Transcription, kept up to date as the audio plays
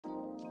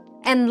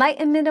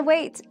Enlightenment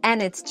awaits,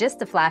 and it's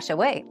just a flash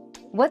away.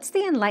 What's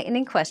the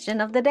enlightening question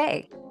of the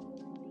day?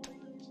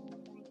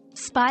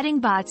 Spotting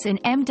bots in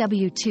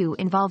MW2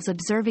 involves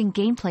observing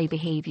gameplay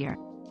behavior.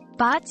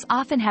 Bots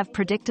often have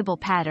predictable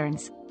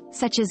patterns,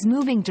 such as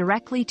moving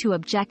directly to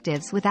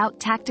objectives without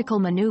tactical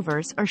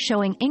maneuvers or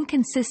showing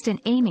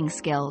inconsistent aiming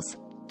skills,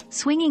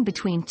 swinging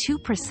between too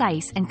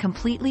precise and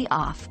completely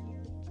off.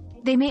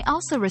 They may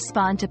also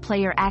respond to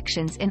player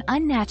actions in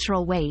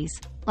unnatural ways,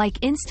 like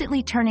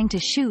instantly turning to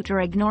shoot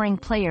or ignoring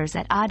players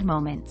at odd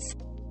moments.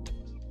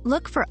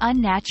 Look for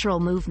unnatural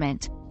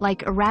movement,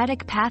 like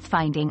erratic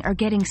pathfinding or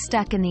getting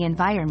stuck in the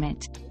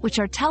environment, which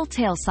are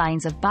telltale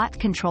signs of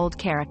bot-controlled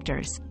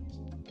characters.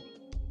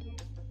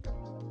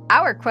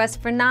 Our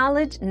quest for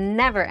knowledge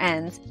never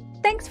ends.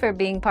 Thanks for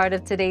being part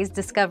of today's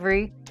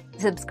discovery.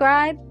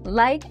 Subscribe,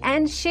 like,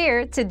 and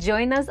share to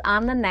join us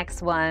on the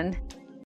next one.